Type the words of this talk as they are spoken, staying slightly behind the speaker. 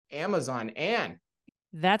Amazon. And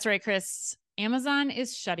that's right, Chris. Amazon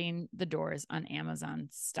is shutting the doors on Amazon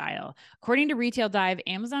Style. According to Retail Dive,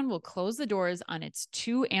 Amazon will close the doors on its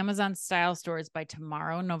 2 Amazon Style stores by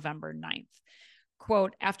tomorrow, November 9th.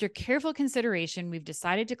 Quote, after careful consideration, we've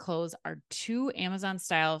decided to close our 2 Amazon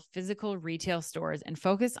Style physical retail stores and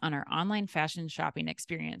focus on our online fashion shopping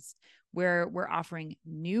experience, where we're offering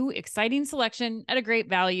new, exciting selection at a great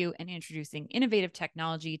value and introducing innovative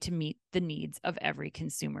technology to meet the needs of every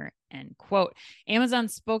consumer, end quote. Amazon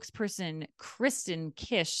spokesperson Kristen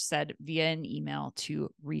Kish said via an email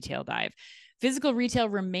to Retail Dive. Physical retail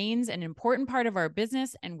remains an important part of our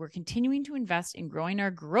business, and we're continuing to invest in growing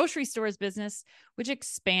our grocery stores business, which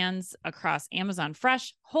expands across Amazon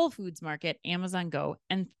Fresh, Whole Foods Market, Amazon Go,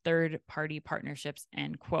 and third-party partnerships,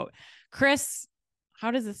 end quote. Chris,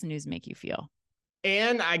 how does this news make you feel?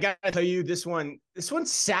 And I got to tell you, this one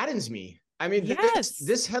saddens me. I mean, yes.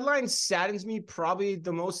 this headline saddens me probably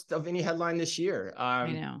the most of any headline this year.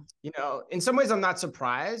 I know. You know, in some ways I'm not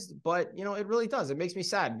surprised, but, you know, it really does. It makes me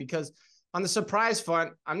sad because on the surprise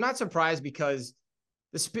front, I'm not surprised because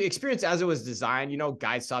the experience as it was designed, you know,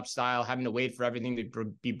 guide stop style, having to wait for everything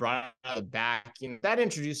to be brought out of the back, you know, that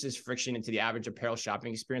introduces friction into the average apparel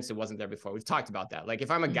shopping experience that wasn't there before. We've talked about that. Like if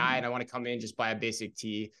I'm a guy and I want to come in, just buy a basic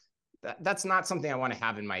tee, that's not something I want to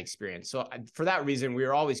have in my experience. So for that reason, we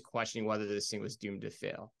were always questioning whether this thing was doomed to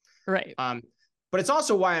fail. Right. But it's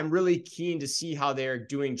also why I'm really keen to see how they're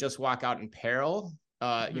doing Just Walk Out in apparel,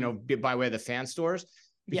 you know, by way of the fan stores.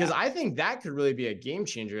 Because I think that could really be a game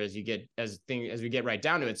changer as we get right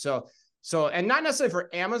down to it. So, and not necessarily for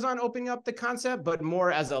Amazon opening up the concept, but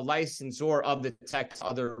more as a licensor of the tech to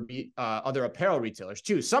other apparel retailers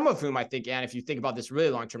too. Some of whom I think, and if you think about this really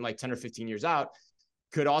long term, like 10 or 15 years out,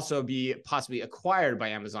 could also be possibly acquired by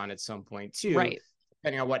Amazon at some point too. Right.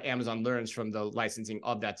 Depending on what Amazon learns from the licensing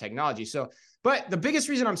of that technology. So, but the biggest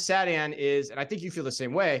reason I'm sad, Ann, is, and I think you feel the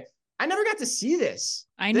same way, I never got to see this.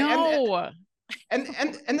 I know. And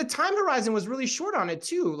the time horizon was really short on it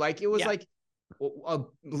too. Like it was like a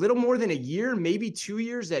little more than a year, maybe 2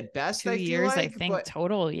 years at best. 2 years, I think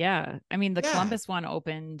total. Yeah. I mean, the Columbus one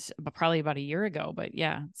opened probably about a year ago, but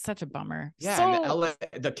yeah, such a bummer. Yeah. So,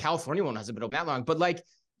 and the California one hasn't been open that long, but like,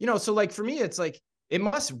 you know, so like for me, it's like, it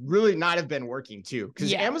must really not have been working too.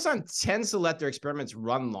 Because Amazon tends to let their experiments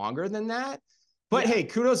run longer than that. But hey,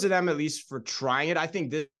 kudos to them at least for trying it. I think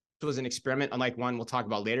this was an experiment, unlike one we'll talk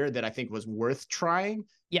about later, that I think was worth trying.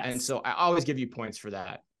 Yes. And so I always give you points for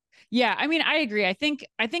that. Yeah, I mean, I agree. I think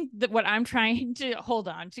that what I'm trying to hold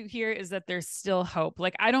on to here is that there's still hope.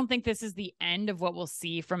 Like, I don't think this is the end of what we'll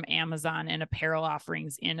see from Amazon and apparel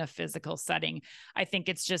offerings in a physical setting. I think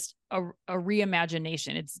it's just a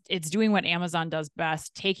reimagination. It's doing what Amazon does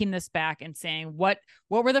best, taking this back and saying, what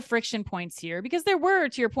were the friction points here? Because there were,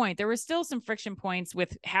 to your point, there were still some friction points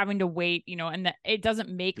with having to wait, you know, and that it doesn't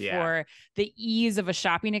make for the ease of a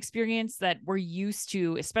shopping experience that we're used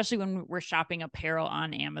to, especially when we're shopping apparel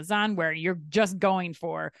on Amazon, where you're just going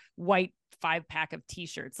for white 5-pack of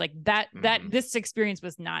t-shirts like that. This experience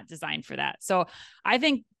was not designed for that. So I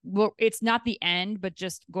think it's not the end, but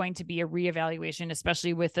just going to be a reevaluation,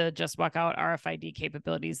 especially with the Just Walk Out RFID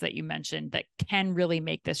capabilities that you mentioned that can really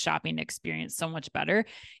make this shopping experience so much better,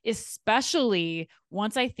 especially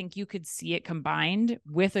once I think you could see it combined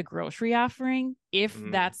with a grocery offering, if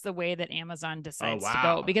that's the way that Amazon decides to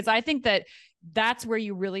go. Because I think that's where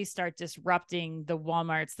you really start disrupting the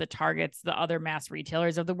Walmarts, the Targets, the other mass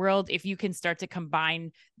retailers of the world. If you can start to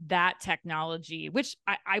combine that technology, which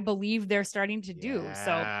I believe they're starting to do.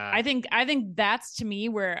 So I think that's, to me,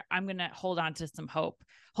 where I'm going to hold on to some hope.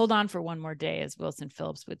 Hold on for one more day, as Wilson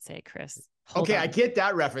Phillips would say, Chris. Okay, I get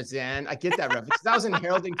that reference, Dan. I get that reference. That was in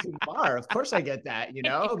Harold and Kumar. Of course I get that, you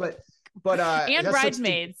know, but and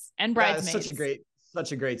Bridesmaids.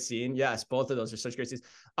 Such a great scene. Yes, both of those are such great scenes.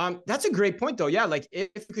 That's a great point though. Yeah, like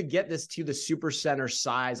if you could get this to the super center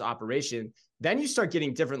size operation, then you start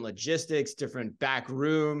getting different logistics, different back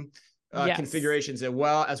room configurations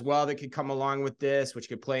as well that could come along with this, which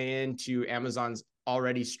could play into Amazon's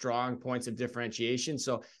already strong points of differentiation.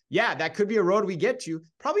 So yeah, that could be a road we get to.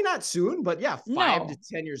 Probably not soon, but yeah, 5 to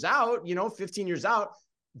 10 years out, 15 years out.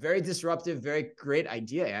 Very disruptive, very great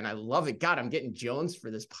idea, Ann. I love it. God, I'm getting Jones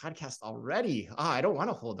for this podcast already. I don't want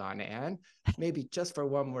to hold on, Ann. Maybe just for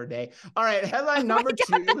one more day. All right, headline number 2.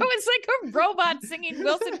 That was like a robot singing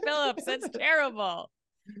Wilson Phillips. That's terrible.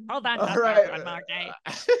 Hold on, all right. One more day.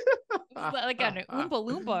 Like an Oompa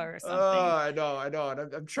Loompa or something. Oh, I know.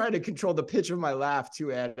 And I'm trying to control the pitch of my laugh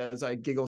too, Ann, as I giggle